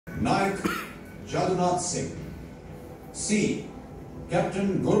नायक जादूनाथ सिंह, सी captain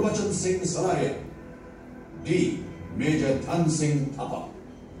Gurbachan Singh Salaria, D major Dhan Singh Thapa.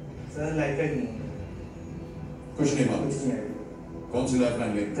 Sir life नहीं, कुछ नहीं मालूम। कुछ नहीं। कौन सी लाइफ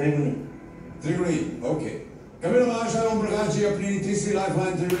लाइन लेंगे? त्रिगुणी। त्रिगुणी, ओके। कबीर महाशय ओम प्रकाश जी अपनी तीसरी लाइफ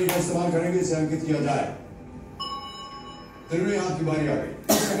लाइन त्रिगुणी का इस्तेमाल करेंगे, इसे अंकित किया जाए। त्रिगुणी आपकी बारी आ गई,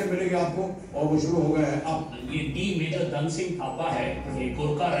 10 सेकंड मिलेंगे आपको और वो शुरू हो गए हैं अब। ये डी मेजर धन सिंह थापा है, ये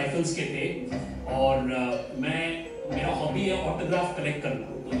गोरखा राइफल्स के थे और मेरा हॉबी है ऑटोग्राफ कलेक्ट करना।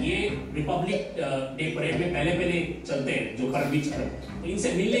 तो ये रिपब्लिक डे परेड में पहले चलते हैं जो फरवरी चक्र, तो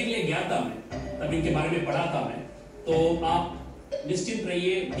इनसे मिलने के लिए गया था मैं, तब इनके बारे में पढ़ा था मैं। तो आप निश्चित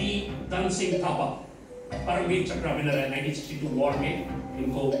रहिए, डी धन सिंह थापा परमवीर चक्र विनर है, 1962 वॉर में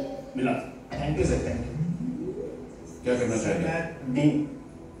इनको मिला था। Thank you sir, thank you. क्या करना चाहिए? मैं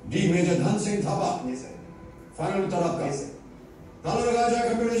डी मेजर धन सिंह थापा। जी सर। फाइनल उत्तर आपका? जी सर। ताला लगाया जाए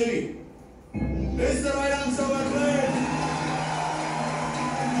computer ji. Is the right answer, well played.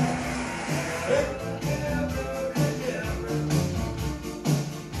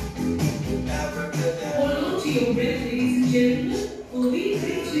 Hold on to your breath, ladies and gentlemen, for we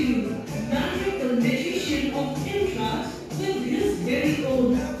bring to you magical magician of entrance with his very own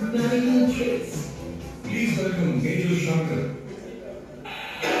magical tricks. Please welcome Major Shanker.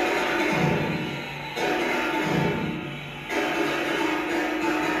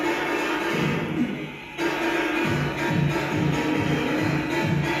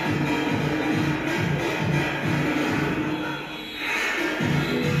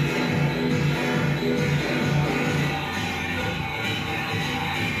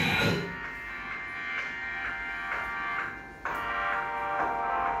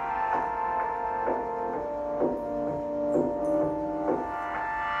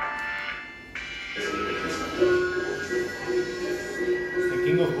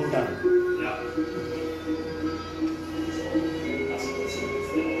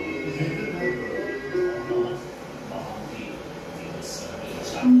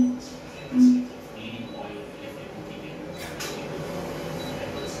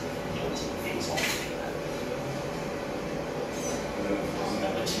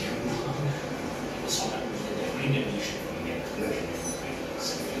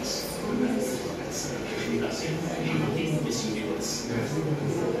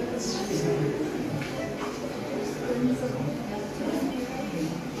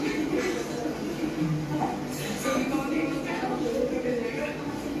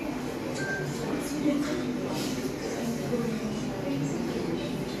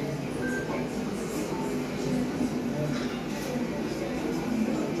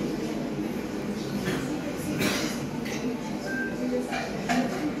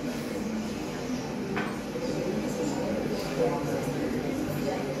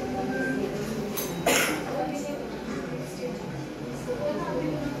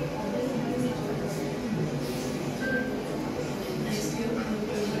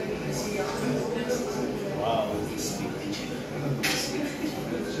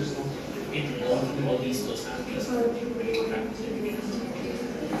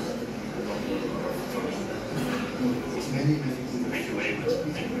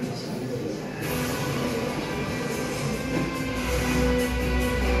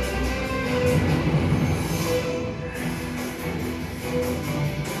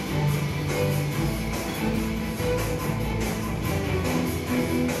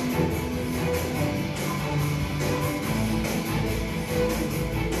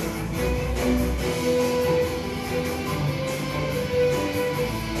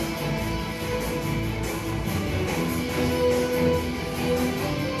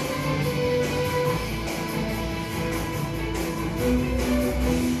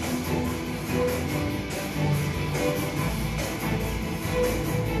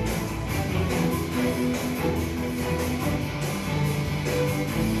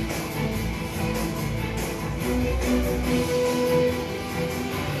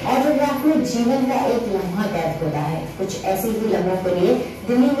 जीवन का एक लम्हा कैद होता है। कुछ ऐसे ही लम्हों के लिए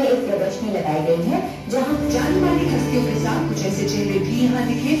दिल्ली में एक प्रदर्शनी लगाई गई है, जहां जाने मानी हस्तियों के साथ कुछ ऐसे चेहरे भी यहाँ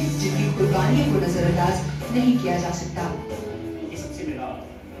दिखे जिनकी कुर्बानियों को नजरअंदाज नहीं किया जा सकता। ये सबसे मेरा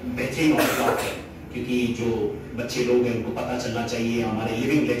बेहतरीन ऑटोग्राफ है, क्योंकि जो बच्चे लोग हैं उनको पता चलना चाहिए हमारे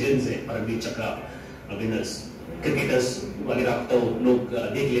लिविंग लेजेंड्स हैं, परमवीर चक्र विनर्स, क्रिकेटर्स वगैरह तो लोग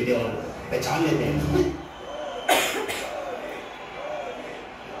देख लेते हैं और पहचान लेते हैं।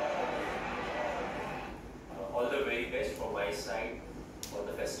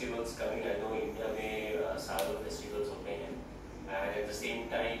 festivals coming. I know India में सालों festivals होते हैं, and at the same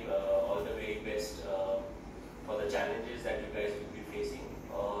time all the very best for the challenges that you guys will be facing.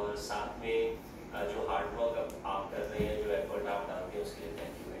 और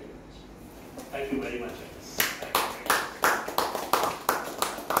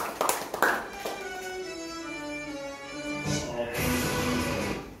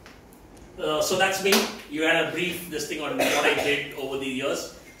So that's me. You had a brief this thing on what I did over the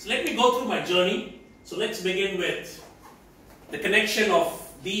years. So let me go through my journey. So let's begin with the connection of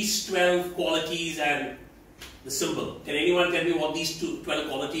these 12 qualities and the symbol. Can anyone tell me what these 12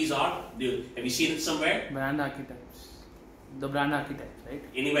 qualities are? Have you seen it somewhere? Brand archetypes. The brand archetypes, right?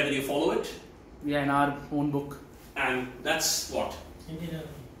 Anywhere that you follow it? Yeah, in our own book. And that's what? Indian Army.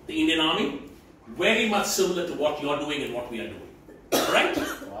 The Indian Army. Very much similar to what you're doing and what we are doing. Alright?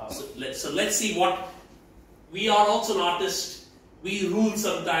 Wow. So let's see what... We are also an artist. We rule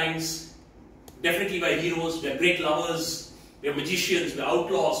sometimes. Definitely we're heroes. We're great lovers. We're magicians. We're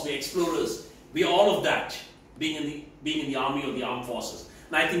outlaws. We're explorers. We are all of that. Being in the army or the armed forces.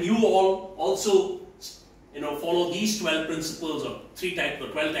 And I think you all also follow these 12 principles or 12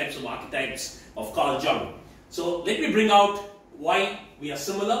 types of archetypes of Carl Jung. So let me bring out why we are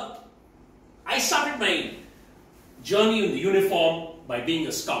similar. I started my journey in the uniform by being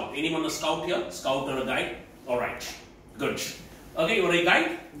a scout. Anyone a scout here? Scout or a guide? Alright, good. Okay, you are a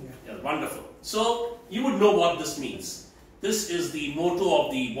guide? Yeah, wonderful. So you would know what this means. This is the motto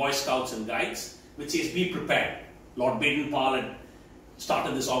of the Boy Scouts and Guides, which says be prepared. Lord Baden-Powell had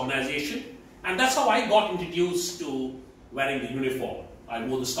started this organization, and that's how I got introduced to wearing the uniform. I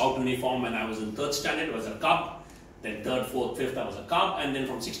wore the scout uniform when I was in 3rd standard, I was a cub, then 3rd, 4th, 5th I was a cub, and then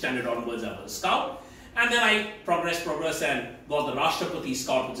from 6th standard onwards I was a scout. And then I progressed and got the Rashtrapati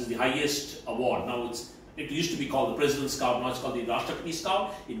Scout, which is the highest award. Now it used to be called the President Scout, now it's called the Rashtrapati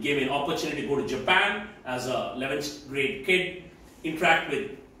Scout. It gave me an opportunity to go to Japan as a 11th grade kid, interact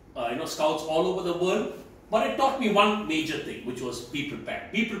with scouts all over the world. But it taught me one major thing, which was be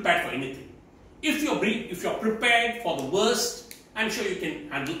prepared. Be prepared for anything. If you're prepared for the worst, I'm sure you can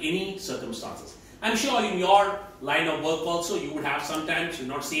handle any circumstances. I'm sure in your line of work also, you would have sometimes you've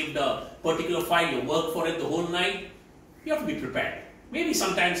not saved a particular file, you work for it the whole night. You have to be prepared. Maybe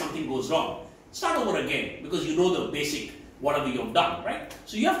sometimes something goes wrong. Start over again, because you know the basic whatever you've done, right?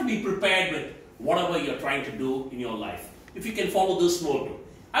 So you have to be prepared with whatever you're trying to do in your life. If you can follow this motto.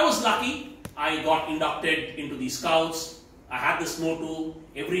 I was lucky, I got inducted into the Scouts. I had this motto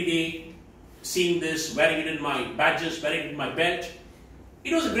every day, seeing this, wearing it in my badges, wearing it in my belt.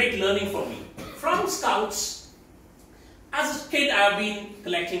 It was a great learning for me. From Scouts, as a kid, I have been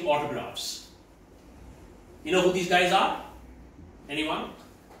collecting autographs. You know who these guys are? Anyone?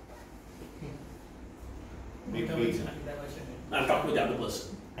 I'll talk with the other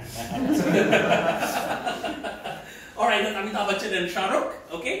person. Alright, then Amitabh Bachchan and Shah Rukh,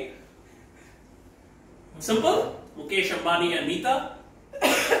 okay? Simple. Mukesh Ambani and Nita.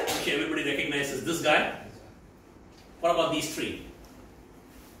 Okay, everybody recognizes this guy. What about these three?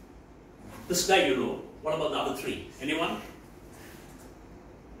 This guy you know. What about the other three? Anyone?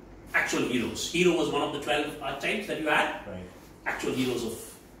 Actual heroes. Hero was one of the 12 archetypes that you had. Right. Actual heroes of...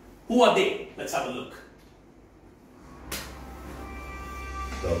 Who are they? Let's have a look.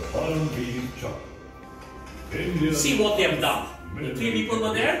 The Paramveer Chakra. See what they have done. The three people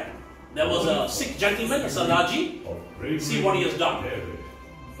were there. There was a Sikh gentleman, Sardaji. See what he has done.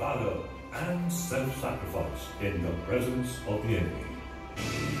 Valor and self-sacrifice in the presence of the enemy.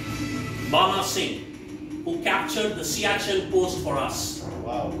 Bana Singh, who captured the Siachen post for us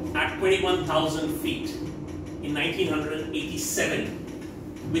Wow. at 21,000 feet in 1987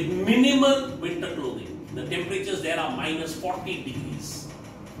 with minimal winter clothing. The temperatures there are minus 40 degrees.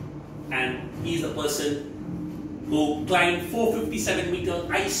 And he's the person who climbed 457-meter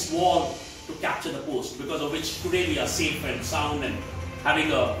ice wall to capture the post, because of which today we are safe and sound and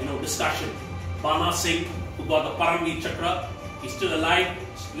having a discussion. Bana Singh, who got the Paramveer Chakra, he's still alive,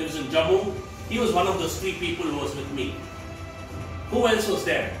 lives in Jammu. He was one of those three people who was with me. Who else was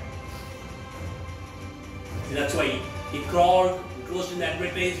there? See, that's why he crawled, he closed in the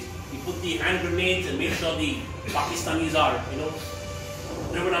advertise, he put the hand grenades and made sure the Pakistanis are,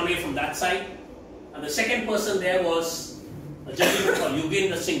 driven away from that side. And the second person there was a gentleman called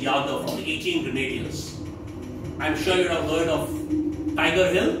Yogendra Singh Yadav from the 18 Grenadiers. I'm sure you have heard of Tiger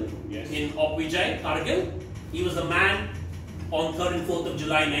Hill in Opvijay, Kargil. He was the man on 3rd and 4th of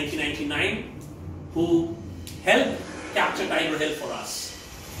July 1999 who helped capture Tiger Hill for us.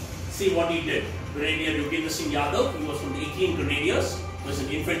 See what he did. Grenadier Yogendra Singh Yadav, he was from the 18 Grenadiers, was an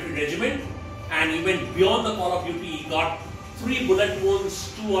infantry regiment, and he went beyond the call of duty. He got 3 bullet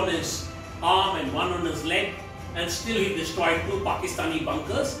wounds, 2 on his arm and 1 on his leg, and still he destroyed 2 Pakistani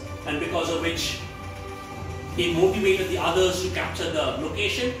bunkers, and because of which he motivated the others to capture the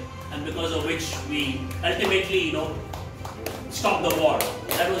location, and because of which we ultimately, stopped the war.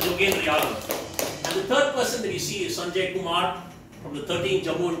 That was Yogendra Yadav. And the third person that you see is Sanjay Kumar from the 13th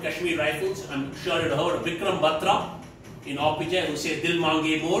Jammu and Kashmir Rifles. I'm sure you've heard of Vikram Batra in Opvijay, who said Dil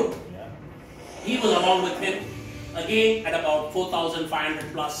Mange More. He was along with him, again at about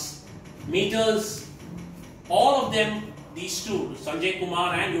 4,500 plus meters. All of them, these two, Sanjay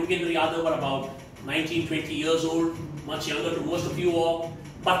Kumar and Yogendra Yadav, were about 19, 20 years old, much younger to most of you all.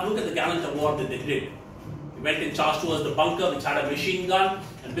 But look at the gallant award that they did. He went in charge towards the bunker, which had a machine gun,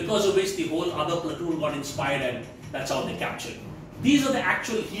 and because of which the whole other platoon got inspired, and that's how they captured. These are the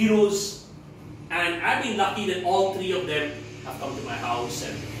actual heroes, and I've been lucky that all three of them have come to my house,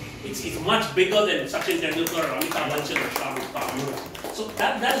 and it's much bigger than Sachin Tendulkar, Amitabh Bachchan, or Shah Rukh Khan. So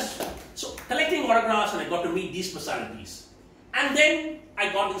that is so collecting autographs, and I got to meet these personalities. And then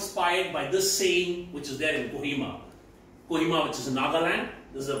I got inspired by this saying, which is there in Kohima. Kohima, which is in Nagaland.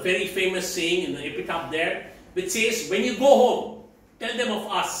 There's a very famous saying in the epitaph there, which says, when you go home, tell them of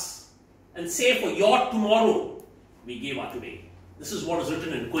us, and say, for your tomorrow, we gave our today. This is what is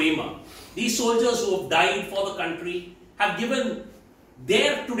written in Kohima. These soldiers who have died for the country have given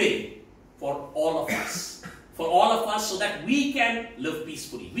their today for all of us. For all of us, so that we can live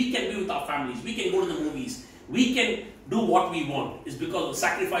peacefully. We can be with our families. We can go to the movies. We can do what we want. It's because of the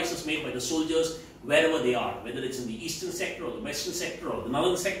sacrifices made by the soldiers wherever they are, whether it's in the eastern sector or the western sector or the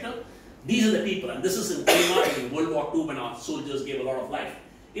northern sector. These are the people, and this is in Kohima in World War II when our soldiers gave a lot of life.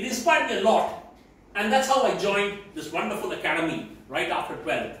 It inspired me a lot, and that's how I joined this wonderful academy right after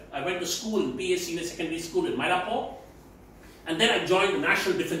 12th. I went to school in PA Senior Secondary School in Mylapore, and then I joined the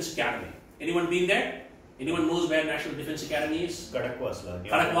National Defence Academy. Anyone been there? Anyone knows where National Defence Academy is?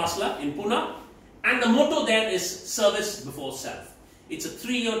 Kadakwasla in Pune. And the motto there is service before self. It's a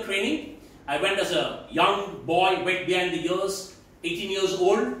 3-year training. I went as a young boy, wet behind the ears, 18 years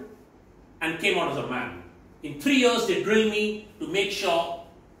old, and came out as a man. In 3 years, they drilled me to make sure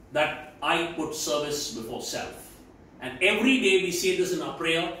that I put service before self. And every day we say this in our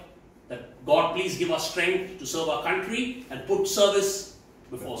prayer, that God, please give us strength to serve our country and put service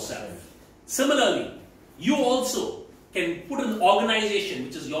before self. Similarly, you also can put an organization,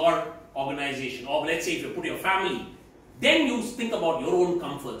 which is your organization, or let's say if you put your family, then you think about your own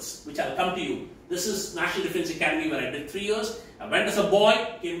comforts, which I'll come to you. This is National Defence Academy where I did 3 years. I went as a boy,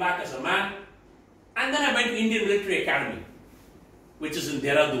 came back as a man, and then I went to Indian Military Academy, which is in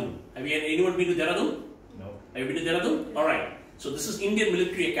Dehradun. Have anyone been to Dehradun? No. Have you been to Dehradun? Alright. So this is Indian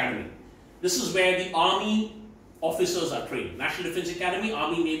Military Academy. This is where the Army officers are trained. National Defence Academy,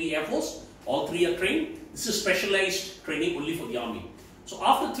 Army, Navy, Air Force, all three are trained. This is specialized training only for the Army. So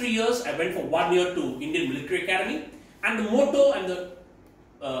after 3 years, I went for 1 year to Indian Military Academy, and the motto and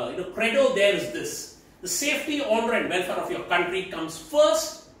the credo there is this: the safety, honor, and welfare of your country comes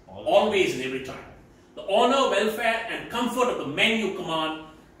first, always and every time. The honor, welfare, and comfort of the men you command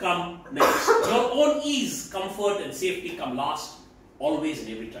come next. Your own ease, comfort, and safety come last, always and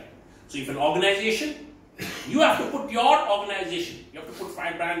every time. So if an organization, you have to put your organization, you have to put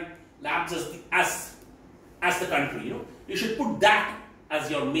Firebrand Labs as the country. You should put that as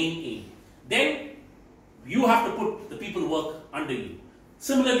your main aim. Then you have to put the people who work under you.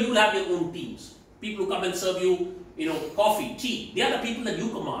 Similarly, you will have your own teams. People who come and serve you, coffee, tea. They are the people that you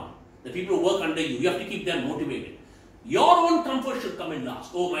command. The people who work under you. You have to keep them motivated. Your own comfort should come in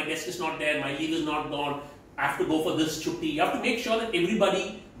last. Oh, my desk is not there. My leave is not gone. I have to go for this chutti. You have to make sure that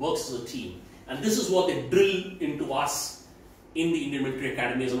everybody works as a team. And this is what they drill into us in the Indian Military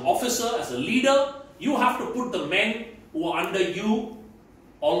Academy. As an officer, as a leader, you have to put the men who are under you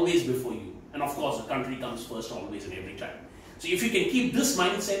always before you. And of course, the country comes first always and every time. So if you can keep this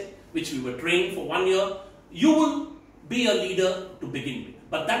mindset, which we were trained for 1 year, you will be a leader to begin with.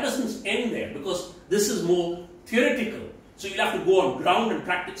 But that doesn't end there, because this is more theoretical. So you'll have to go on ground and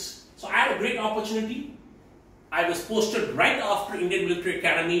practice. So I had a great opportunity. I was posted right after Indian Military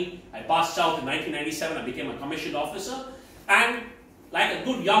Academy. I passed out in 1997. I became a commissioned officer. And like a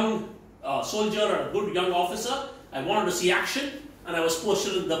good young soldier or a good young officer, I wanted to see action. And I was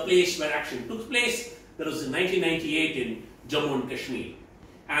posted in the place where action took place. That was in 1998 in Jammu and Kashmir.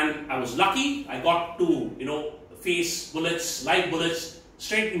 And I was lucky. I got to, face bullets, live bullets,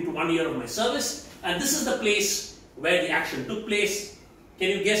 straight into 1 year of my service. And this is the place where the action took place. Can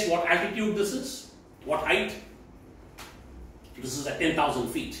you guess what altitude this is? What height? This is at 10,000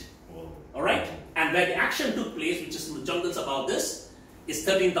 feet. All right? And where the action took place, which is in the jungles above this, is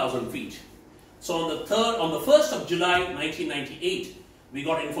 13,000 feet. So on the 1st of July 1998, we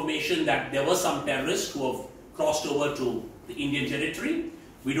got information that there were some terrorists who have crossed over to the Indian territory.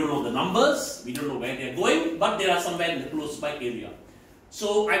 We don't know the numbers, we don't know where they're going, but they are somewhere in the close by area.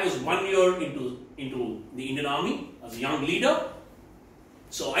 So I was 1 year into the Indian Army as a young leader.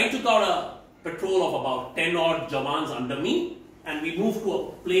 So I took out a patrol of about 10 odd Jawans under me, and we moved to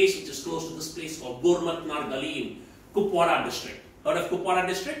a place which is close to this place called Gormatnar Gali in Kupwara district. Heard of Kupwara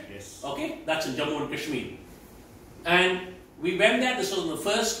district? Yes. Okay, that's in Jammu and Kashmir. And we went there, this was on the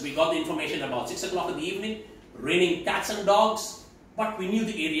first, we got the information about 6 o'clock in the evening, raining cats and dogs, but we knew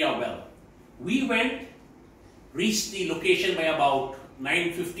the area well. We went, reached the location by about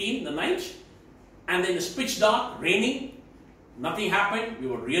 9:15 the night, and then it's pitch dark, raining, nothing happened, we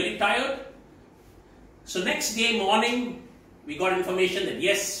were really tired. So next day morning, we got information that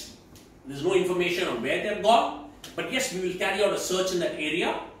yes, there's no information on where they've gone, but yes, we will carry out a search in that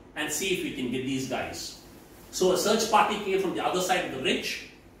area and see if we can get these guys. So a search party came from the other side of the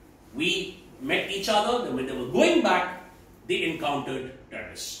ridge. We met each other, then when they were going back, they encountered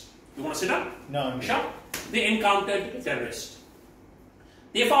terrorists. You want to sit down? No. Sure. They encountered terrorists.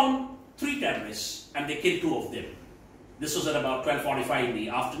 They found 3 terrorists and they killed 2 of them. This was at about 12:45 in the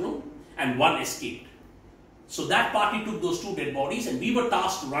afternoon, and 1 escaped. So that party took those 2 dead bodies, and we were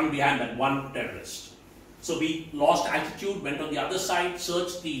tasked to run behind that 1 terrorist. So we lost altitude, went on the other side,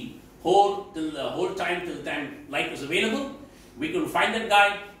 searched the whole time till the time light was available. We couldn't find that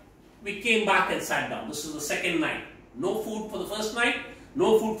guy. We came back and sat down. This is the second night. No food for the first night,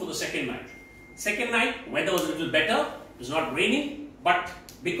 no food for the second night. Second night, weather was a little better. It was not raining, but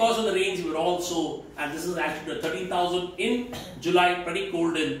because of the rains, we were also, and this is altitude at 13,000 in July, pretty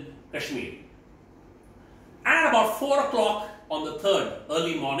cold in Kashmir. And about 4 o'clock on the 3rd,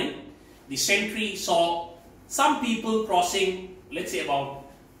 early morning, the sentry saw some people crossing, let's say about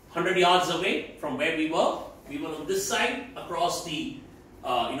 100 yards away from where we were. We were on this side across the,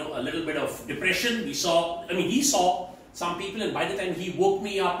 a little bit of depression. He saw some people, and by the time he woke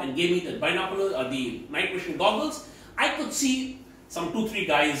me up and gave me the binocular or the night vision goggles, I could see some 2-3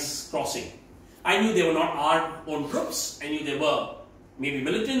 guys crossing. I knew they were not our own troops. I knew they were maybe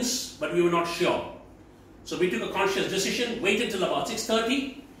militants, but we were not sure. So we took a conscious decision, waited till about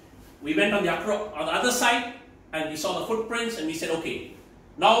 6:30. We went on the other side and we saw the footprints and we said, okay,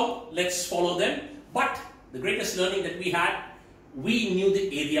 now let's follow them. But the greatest learning that we had, we knew the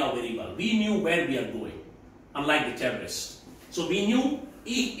area very well. We knew where we are going, unlike the terrorists. So we knew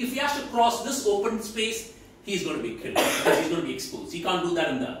if he has to cross this open space, he's going to be killed because he's going to be exposed. He can't do that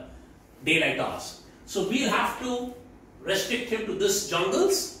in the daylight hours. So we'll have to restrict him to this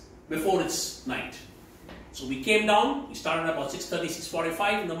jungles before it's night. So we came down, we started about 6:30,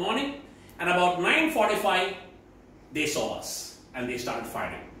 6:45 in the morning, and about 9:45, they saw us and they started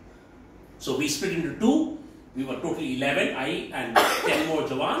firing. So we split into 2. We were totally 11, I and 10 more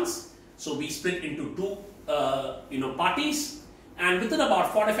Jawans. So we split into 2 parties, and within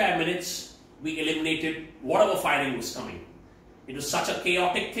about 45 minutes, we eliminated whatever firing was coming. It was such a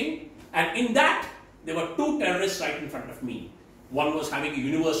chaotic thing, and in that, there were 2 terrorists right in front of me. One was having a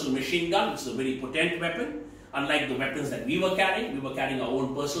universal machine gun, which is a very potent weapon, unlike the weapons that we were carrying. We were carrying our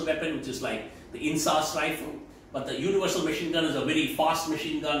own personal weapon, which is like the INSAS rifle. But the universal machine gun is a very fast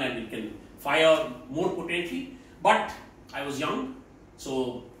machine gun and it can fire more potently. But I was young,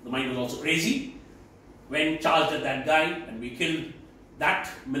 so the mind was also crazy. Went, charged at that guy, and we killed that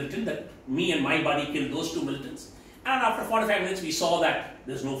militant. That me and my buddy killed those 2 militants. And after 45 minutes, we saw that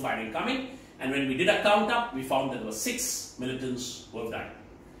there's no firing coming. And when we did a count up, we found that there were 6 militants who have died.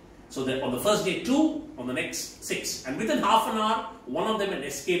 So that on the first day 2, on the next 6. And within half an hour, one of them had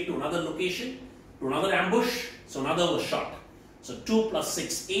escaped to another location, to another ambush. So another was shot. So 2 plus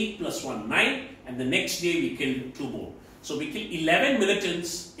 6, 8 plus 1, 9. And the next day we killed 2 more. So we killed 11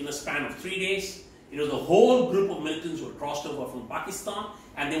 militants in a span of 3 days. It was a whole group of militants who had crossed over from Pakistan.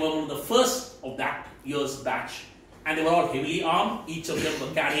 And they were one of the first of that year's batch. And they were all heavily armed. Each of them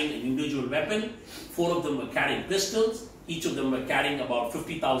were carrying an individual weapon. 4 of them were carrying pistols. Each of them were carrying about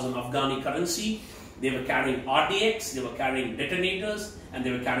 50,000 Afghani currency. They were carrying RDX, they were carrying detonators, and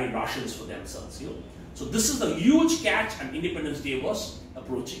they were carrying rations for themselves. So this is the huge catch, and Independence Day was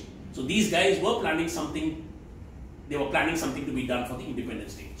approaching. So these guys were planning something. They were planning something to be done for the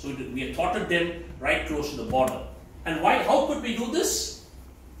Independence Day. So we had thwarted them right close to the border. And why? How could we do this?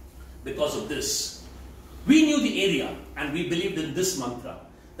 Because of this. We knew the area, and we believed in this mantra,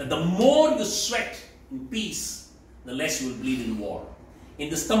 that the more you sweat in peace, the less you will bleed in war. In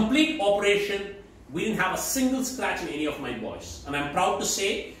this complete operation, we didn't have a single scratch in any of my boys. And I'm proud to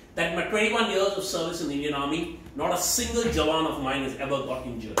say that in my 21 years of service in the Indian Army, not a single Jawan of mine has ever got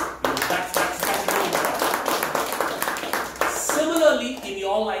injured. That's really important. Similarly, in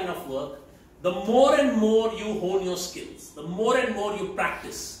your line of work, the more and more you hone your skills, the more and more you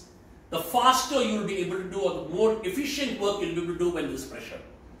practice, the faster you will be able to do, or the more efficient work you'll be able to do when there's pressure.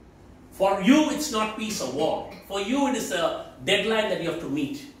 For you, it's not peace or war. For you, it is a deadline that you have to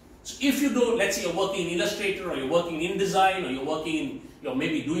meet. So if you do, let's say you're working in Illustrator, or you're working in design, or you're working in you're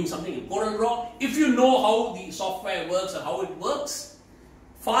maybe doing something in CorelDRAW. If you know how the software works or how it works,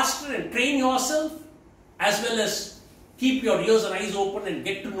 faster and train yourself, as well as keep your ears and eyes open and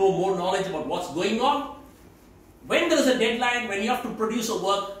get to know more knowledge about what's going on. When there is a deadline, when you have to produce a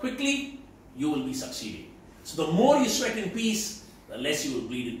work quickly, you will be succeeding. So the more you sweat in peace, the less you will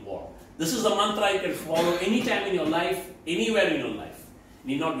bleed in war. This is the mantra you can follow anytime in your life, anywhere in your life. It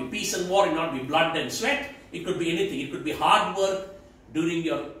need not be peace and war, it need not be blood and sweat. It could be anything. It could be hard work during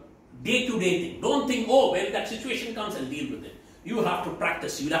your day-to-day thing. Don't think, oh, when that situation comes, I'll deal with it. You have to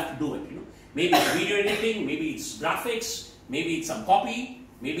practice. You have to do it. Maybe it's video editing, maybe it's graphics, maybe it's some copy,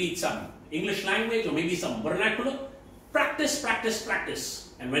 maybe it's some English language, or maybe some vernacular. Practice, practice,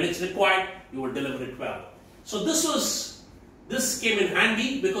 practice. And when it's required, you will deliver it well. So this came in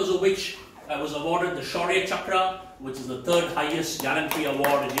handy, because of which I was awarded the Shaurya Chakra, which is the 3rd highest gallantry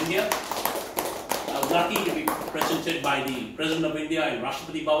award in India. I was lucky to be presented by the President of India in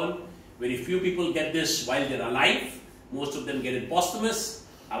Rashtrapati Bhavan. Very few people get this while they're alive. Most of them get it posthumous.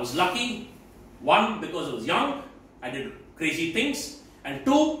 I was lucky. 1, because I was young, I did crazy things, and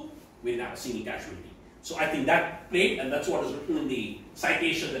 2, we didn't have a single casualty. So I think that played, and that's what is written in the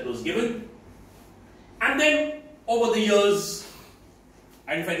citation that was given. And then, over the years,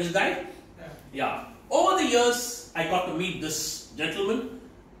 identify this guy? Yeah. Over the years, I got to meet this gentleman.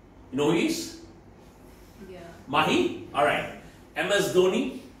 You know who he is? Yeah. Mahi? Alright. MS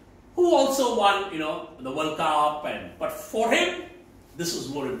Dhoni, who also won, the World Cup, but for him, this was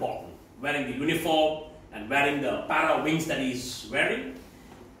more important. Wearing the uniform and wearing the para wings that he's wearing.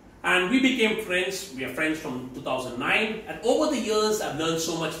 And we became friends. We are friends from 2009. And over the years, I've learned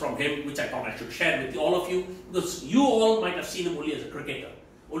so much from him, which I thought I should share with all of you. Because you all might have seen him only as a cricketer.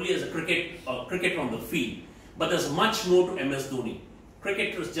 Only as a cricketer on the field. But there's much more to MS Dhoni.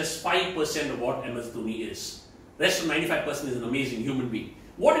 Cricketer is just 5% of what MS Dhoni is. The rest of 95% is an amazing human being.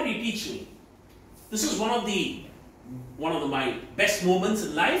 What did he teach me? This is one of my best moments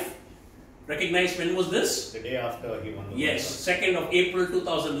in life. Recognized when was this? The day after he won the Yes, 2nd of April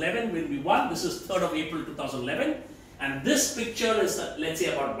 2011 when we won. This is 3rd of April 2011. And this picture is, let's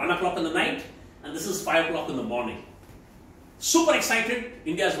say, about 1 o'clock in the night. And this is 5 o'clock in the morning. Super excited.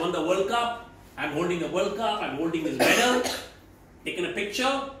 India has won the World Cup. I'm holding the World Cup. I'm holding his medal. Taking a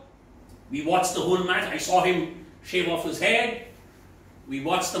picture. We watched the whole match. I saw him shave off his head. We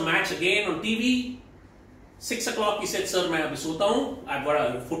watched the match again on TV. 6 o'clock, he said, sir, मैं अभी सोता हूँ. I've got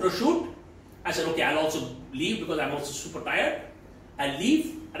a photo shoot. I said, okay, I'll also leave because I'm also super tired. I'll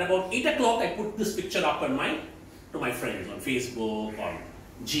leave. At about 8 o'clock, I put this picture up on to my friends on Facebook, on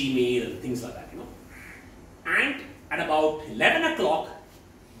Gmail, and things like that, And at about 11 o'clock,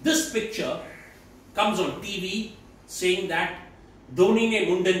 this picture comes on TV saying that Dhoni ne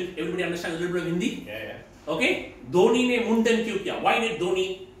mundan, everybody understand a little bit of Hindi? Yeah. Okay? Dhoni ne mundan kyun kiya? Why did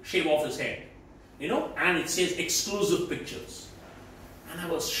Dhoni shave off his head? And it says exclusive pictures. And I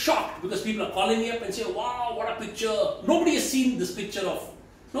was shocked because people are calling me up and saying, wow, what a picture. Nobody has seen this picture of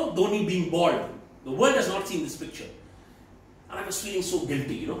Dhoni being bald. The world has not seen this picture. And I was feeling so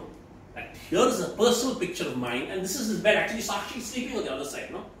guilty, That here is a personal picture of mine, and this is his bed. Actually, Sakshi is sleeping on the other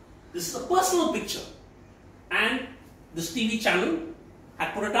side, This is a personal picture. And this TV channel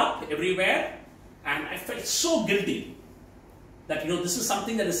had put it up everywhere, and I felt so guilty that, this is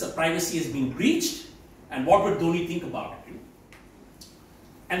something that his privacy has been breached, and what would Dhoni think about it?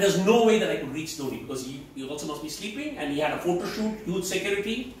 And there's no way that I could reach Dhoni because he also must be sleeping, and he had a photo shoot, huge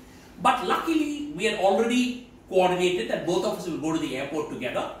security. But luckily, we had already coordinated that both of us will go to the airport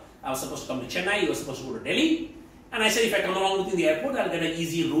together. I was supposed to come to Chennai, he was supposed to go to Delhi. And I said, if I come along with you in the airport, I'll get an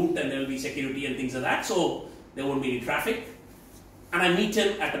easy route and there will be security and things like that, so there won't be any traffic. And I meet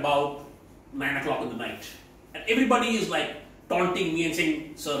him at about 9 o'clock in the night. And everybody is like taunting me and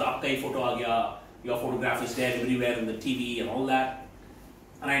saying, sir, aapka hi photo aa gaya, your photograph is there everywhere in the TV and all that.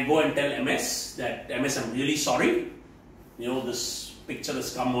 And I go and tell MS that, MS, I'm really sorry. This picture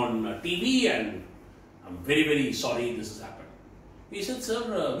has come on TV and I'm very, very sorry this has happened. He said,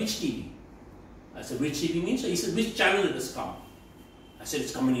 sir, which TV? I said, which TV means? He said, which channel it has come? I said,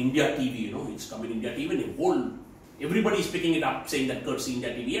 it's come in India TV, it's come in India TV, and everybody is picking it up saying that courtesy India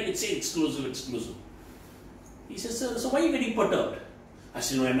TV, and it says exclusive, exclusive. He says, sir, so why are you getting perturbed? I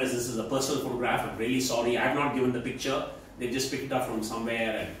said, no, MS, this is a personal photograph, I'm really sorry, I have not given the picture, they just picked it up from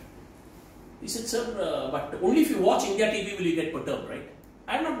somewhere. And he said, sir, but only if you watch India TV will you get perturbed, right?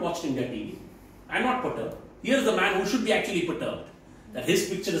 I have not watched India TV, I'm not perturbed. Here's the man who should be actually perturbed, that his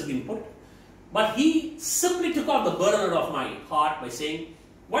picture has been put. But he simply took out the burden of my heart by saying,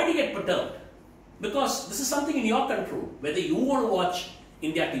 why do you get perturbed? Because this is something in your control, whether you want to watch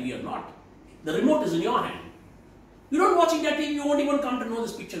India TV or not. The remote is in your hand. You don't watch India TV, you won't even come to know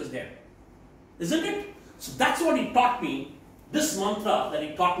this picture is there. Isn't it? So that's what he taught me, this mantra that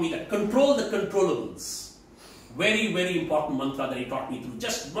he taught me, that control the controllables. Very, very important mantra that he taught me through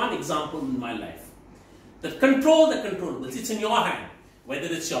just one example in my life. That control the controllables, it's in your hand. Whether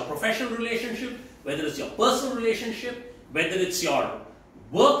it's your professional relationship, whether it's your personal relationship, whether it's your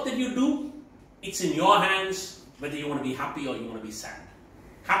work that you do, it's in your hands, whether you want to be happy or you want to be sad.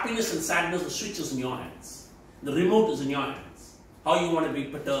 Happiness and sadness, the switch is in your hands. The remote is in your hands. How you want to be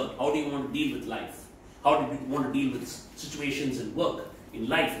perturbed, how do you want to deal with life? How do you want to deal with situations in work, in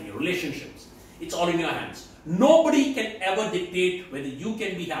life, in your relationships? It's all in your hands. Nobody can ever dictate whether you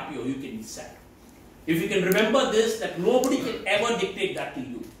can be happy or you can be sad. If you can remember this, that nobody can ever dictate that to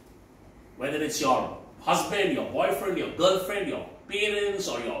you. Whether it's your husband, your boyfriend, your girlfriend, your parents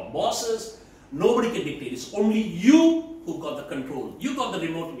or your bosses, nobody can dictate. It's only you who got the control. You got the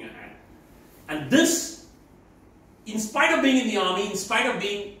remote in your hand. And this, in spite of being in the army, in spite of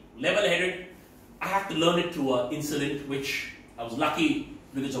being level-headed, I have to learn it through an incident which I was lucky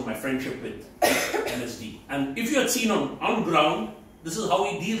because of my friendship with MSD. And if you had seen on ground, this is how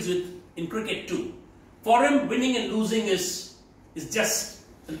he deals with in cricket too. For him, winning and losing is just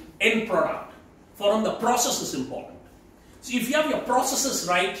an end product. For him, the process is important. So if you have your processes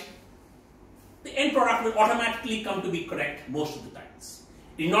right, the end product will automatically come to be correct most of the times.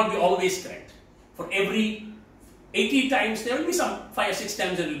 It will not be always correct. For every 80 times, there will be some 5 or 6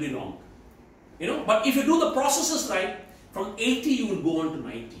 times that will be wrong. But if you do the processes right, from 80 you will go on to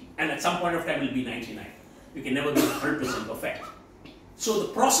 90. And at some point of time it will be 99. You can never be 100% perfect. So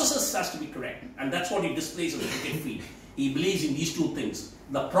the processes has to be correct. And that's what he displays on the cricket field. He believes in these two things.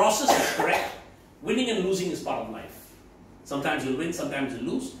 The process is correct. Winning and losing is part of life. Sometimes you'll win, sometimes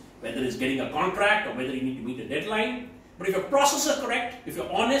you'll lose. Whether it's getting a contract or whether you need to meet a deadline. But if your processes are correct, if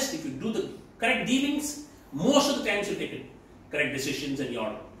you're honest, if you do the correct dealings, most of the times you take correct decisions and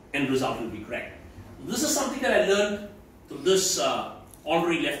your end result will be correct. This is something that I learned through this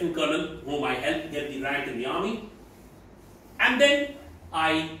honorary Lieutenant Colonel whom I helped get the rank in the army. And then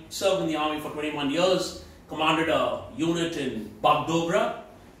I served in the army for 21 years, commanded a unit in Bagdogra,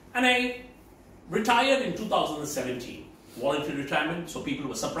 and I retired in 2017. Voluntary retirement, so people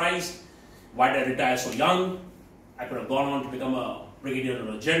were surprised. Why did I retire so young? I could have gone on to become a brigadier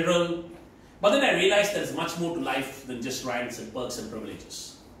or a general. But then I realized there's much more to life than just rights and perks and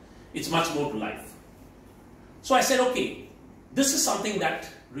privileges. It's much more to life. So I said, okay, this is something that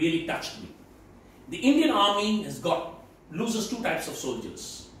really touched me. The Indian Army loses 2 types of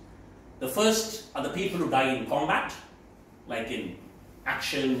soldiers. The first are the people who die in combat, like in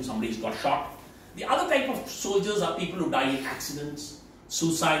action, somebody's got shot. The other type of soldiers are people who die in accidents,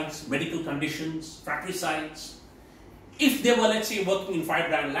 suicides, medical conditions, fratricides. If they were, let's say, working in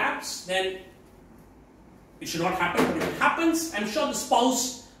 5-brand labs, then it should not happen. But if it happens, I'm sure the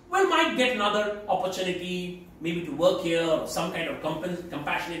spouse might get another opportunity, maybe to work here or some kind of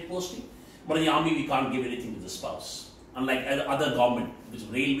compassionate posting. But in the army, we can't give anything to the spouse. Unlike other government, which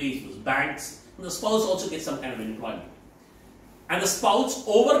railways, which banks, and the spouse also gets some kind of employment. And the spouse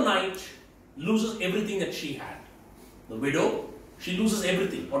overnight loses everything that she had. The widow, she loses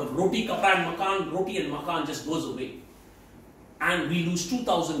everything. Or if roti, kapra and makan, roti and makan just goes away. And we lose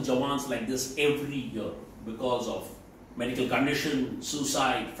 2,000 jawans like this every year because of medical condition,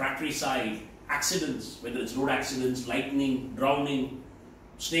 suicide, fratricide, accidents, whether it's road accidents, lightning, drowning,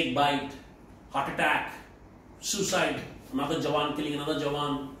 snake bite, heart attack, suicide, another jawan killing another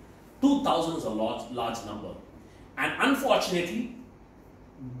jawan. 2,000 is a large number. And unfortunately,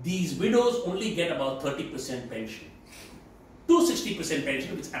 these widows only get about 30% pension. To 60%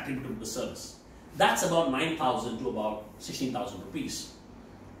 pension, which is attributable to the service. That's about 9,000 to about 16,000 rupees.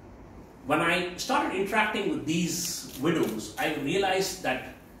 When I started interacting with these widows, I realized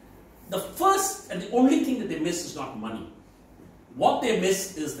that the first and the only thing that they miss is not money. What they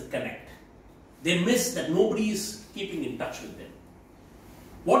miss is the connect. They miss that nobody is keeping in touch with them.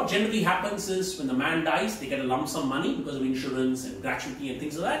 What generally happens is when the man dies, they get a lump sum money because of insurance and gratuity and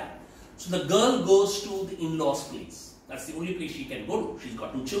things like that. So the girl goes to the in-laws' place. That's the only place she can go to. She's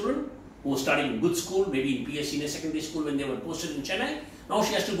got 2 children who are studying in good school, maybe in PS Senior Secondary School when they were posted in Chennai. Now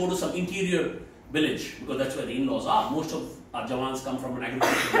she has to go to some interior village because that's where the in-laws are. Most of our jawans come from an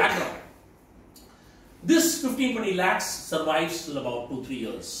agricultural background. This 15-20 lakhs survives till about 2-3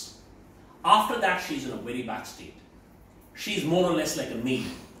 years. After that, she's in a very bad state. She's more or less like a maid.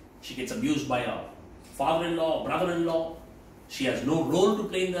 She gets abused by her father-in-law, brother-in-law. She has no role to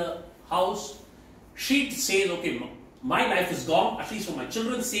play in the house. She says, okay, my life is gone, at least for my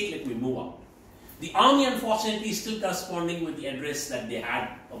children's sake, let me move out. The army, unfortunately, is still corresponding with the address that they had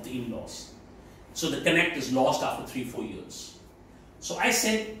of the in-laws. So the connect is lost after 3-4 years. So I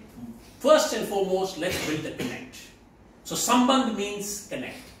said, first and foremost, let's build the connect. So sambandh means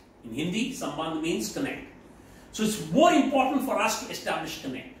connect. In Hindi, sambandh means connect. So it's more important for us to establish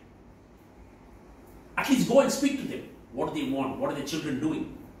connect. At least go and speak to them. What do they want? What are the children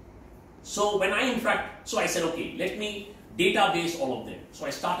doing? So when I interact, so I said, okay, let me database all of them. So I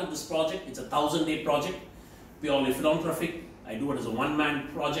started this project. It's a 1,000-day project. Purely philanthropic. I do it as a one-man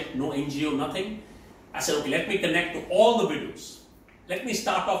project, no NGO, nothing. I said, okay, let me connect to all the widows. Let me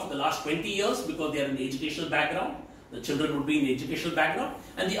start off with the last 20 years because they are in the educational background. The children would be in the educational background.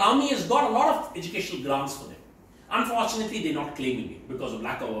 And the army has got a lot of educational grants for them. Unfortunately, they're not claiming it because of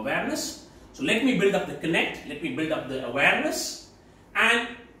lack of awareness. So let me build up the connect. Let me build up the awareness. And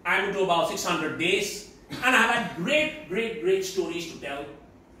I'm into about 600 days. And I've had great stories to tell.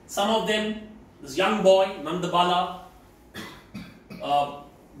 Some of them, this young boy, Nandabala,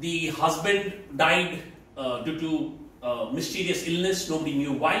 the husband died due to mysterious illness. Nobody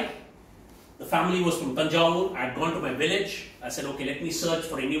knew why. The family was from Tanjavur. I had gone to my village. I said, okay, let me search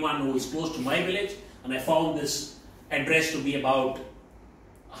for anyone who is close to my village. And I found this address to be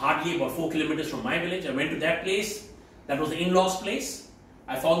hardly about 4 kilometers from my village. I went to that place. That was the in-laws' place.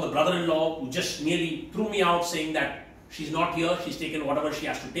 I found the brother-in-law who just nearly threw me out saying that she's not here. She's taken whatever she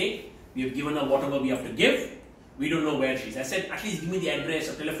has to take. We have given her whatever we have to give. We don't know where she is. I said, at least give me the address,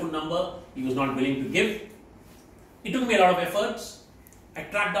 a telephone number. He was not willing to give. It took me a lot of efforts. I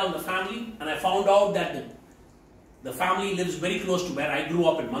tracked down the family and I found out that the family lives very close to where I grew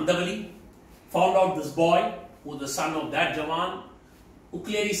up in Mandavali. Found out this boy, who is the son of that Jawan, who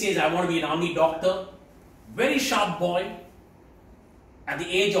clearly says, I want to be an army doctor. Very sharp boy. At the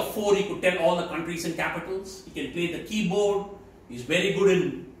age of 4, he could tell all the countries and capitals. He can play the keyboard. He's very good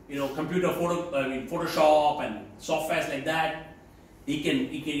in computer Photoshop and softwares like that.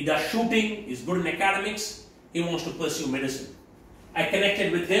 He does shooting. He's good in academics. He wants to pursue medicine. I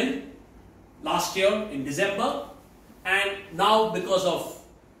connected with him last year in December, and now because of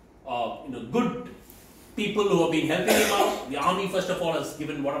good people who have been helping him out, the army first of all has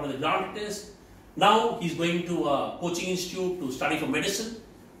given whatever the grant it is. Now he's going to a coaching institute to study for medicine.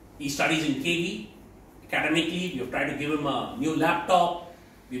 He studies in KV. Academically, we have tried to give him a new laptop.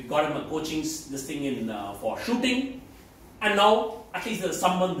 We've got him a coaching for shooting, and now at least the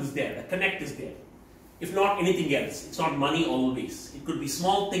sambandh is there, the connect is there. If not anything else, it's not money always. It could be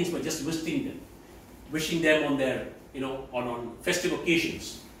small things, but just wishing them on their, on festive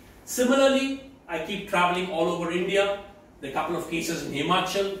occasions. Similarly, I keep traveling all over India. There are a couple of cases in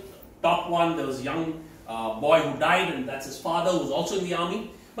Himachal. Top one, there was a young boy who died, and that's his father, who was also in the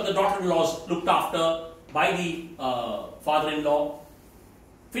army. But the daughter-in-law is looked after by the father-in-law.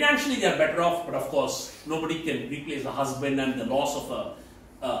 Financially, they are better off, but of course, nobody can replace the husband and the loss of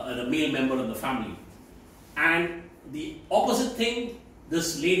a male member of the family. And the opposite thing,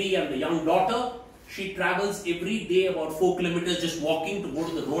 this lady and the young daughter, she travels every day about 4 kilometers just walking to go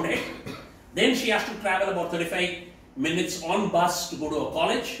to the roadhead. Then she has to travel about 35 minutes on bus to go to a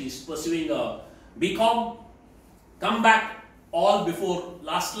college. She's pursuing a BCom. Come back all before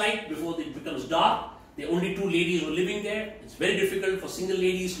last light, before it becomes dark. There are only 2 ladies who are living there. It's very difficult for single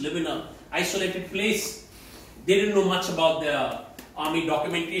ladies to live in an isolated place. They didn't know much about their army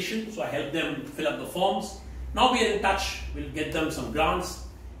documentation, so I helped them fill up the forms. Now we are in touch. We'll get them some grants.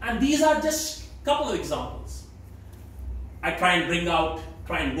 And these are just a couple of examples. I try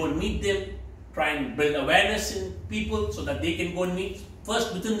and go and meet them, try and build awareness in people so that they can go and meet.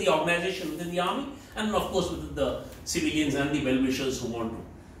 First within the organization, within the army, and then of course within the civilians and the well-wishers who want to.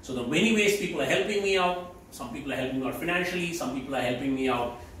 So there are many ways people are helping me out. Some people are helping me out financially, some people are helping me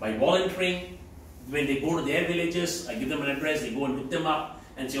out by volunteering. When they go to their villages, I give them an address, they go and look them up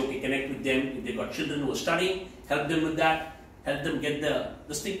and say, okay, connect with them. If they've got children who are studying, help them with that, help them get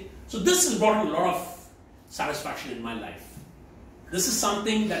this thing. So this has brought a lot of satisfaction in my life. This is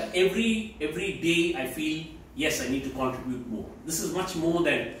something that every day I feel, yes, I need to contribute more. This is much more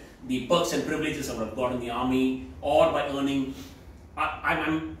than the perks and privileges I would have got in the army or by earning.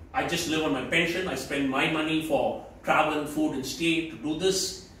 I just live on my pension. I spend my money for travel, food and stay to do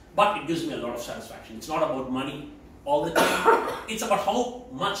this. But it gives me a lot of satisfaction. It's not about money all the time. It's about how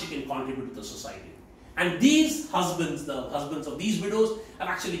much you can contribute to the society. And these husbands, the husbands of these widows, have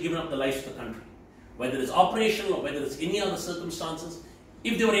actually given up their lives to the country. Whether it's operational or whether it's any other circumstances.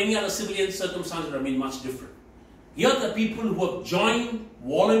 If there were any other civilian circumstances, it would have been much different. Here are the people who have joined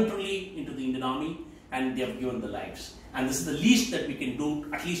voluntarily into the Indian Army and they have given their lives. And this is the least that we can do,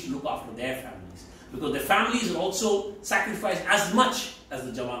 at least to look after their families. Because their families are also sacrificed as much as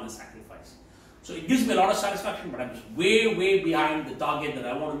the Jawan is sacrificed. So it gives me a lot of satisfaction, but I'm just way behind the target that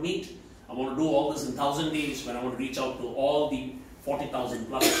I want to meet. I want to do all this in 1,000 days, when I want to reach out to all the 40,000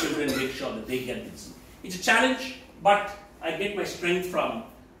 plus children, make sure that they get this. It's a challenge, but I get my strength from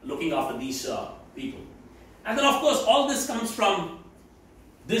looking after these people. And then of course all this comes from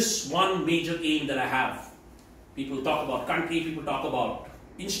this one major aim that I have. People talk about country, people talk about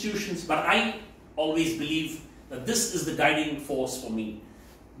institutions, but I always believe that this is the guiding force for me.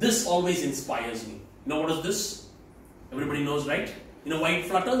 This always inspires me. You know what is this? Everybody knows, right? You know why it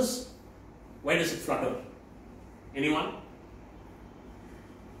flutters? Why does it flutter? Anyone?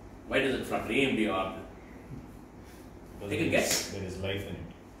 Why does it flutter? AMD. Take a guess. There is life in it.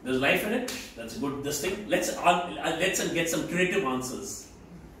 There's life in it. That's good. This thing. Let's get some creative answers.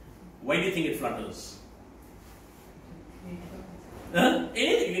 Why do you think it flutters?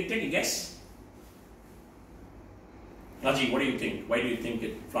 Anything? You can take a guess. Raji, what do you think? Why do you think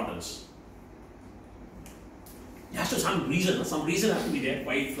it flutters? There has to be some reason. Some reason has to be there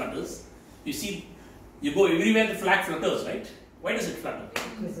why it flutters. You see, you go everywhere the flag flutters, right? Why does it flutter?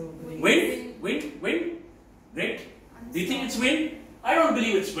 Wind? Wind? Wind? Great. Do you think it's wind? I don't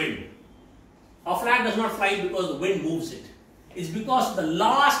believe it's wind. Our flag does not fly because the wind moves it. It's because the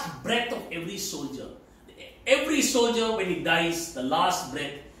last breath of every soldier, when he dies, the last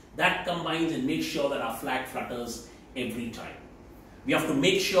breath, that combines and makes sure that our flag flutters every time. We have to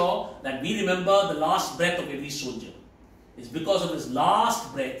make sure that we remember the last breath of every soldier. It's because of his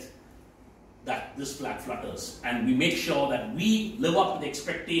last breath that this flag flutters. And we make sure that we live up to the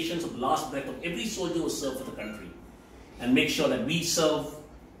expectations of the last breath of every soldier who served for the country. And make sure that we serve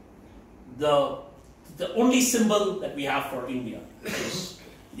the only symbol that we have for India, which is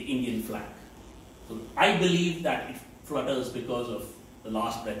the Indian flag. So I believe that it flutters because of the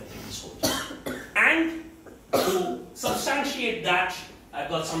last breath of every soldier. And to substantiate that, I've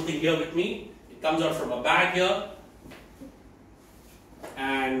got something here with me. It comes out from a bag here.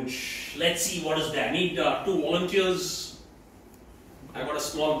 And let's see what is there. I need 2 volunteers. I've got a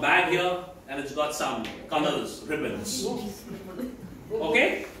small bag here and it's got some colors, ribbons.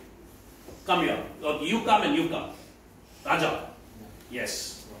 Okay? Come here. Okay, you come and you come. Raja.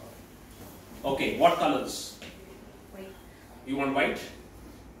 Yes. Okay, what colors? White. You want white?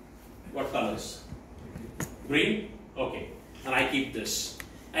 What colors? Green? Okay. And I keep this.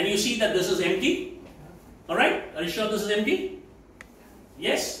 And you see that this is empty? Alright? Are you sure this is empty?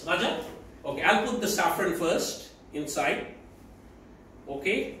 Yes, Raja? Okay, I'll put the saffron first inside.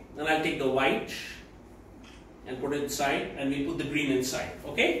 Okay? Then I'll take the white and put it inside, and we put the green inside.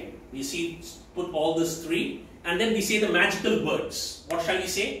 Okay? We see, put all this 3, and then we say the magical words. What shall we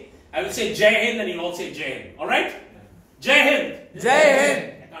say? I will say Jai Hind, and you'll all say Jai Hind. Alright? Jai Hind! Jai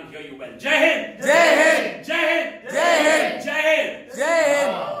Hind! I can't hear you well. Jai Hind! Jai Hind! Jai Hind! Jai Hind! Jai Hind! Jai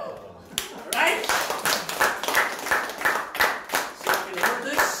Hind! Right? So you can hold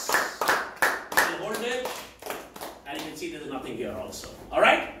this, you can hold it, and you can see there's nothing here also.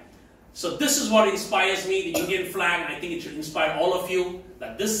 Alright? So this is what inspires me, the Indian flag, and I think it should inspire all of you,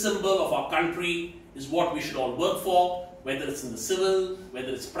 that this symbol of our country is what we should all work for, whether it's in the civil, whether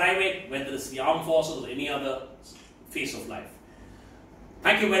it's private, whether it's the armed forces or any other phase of life.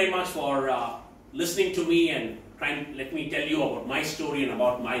 Thank you very much for listening to me and let me tell you about my story and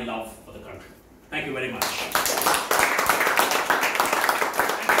about my love for the country. Thank you very much.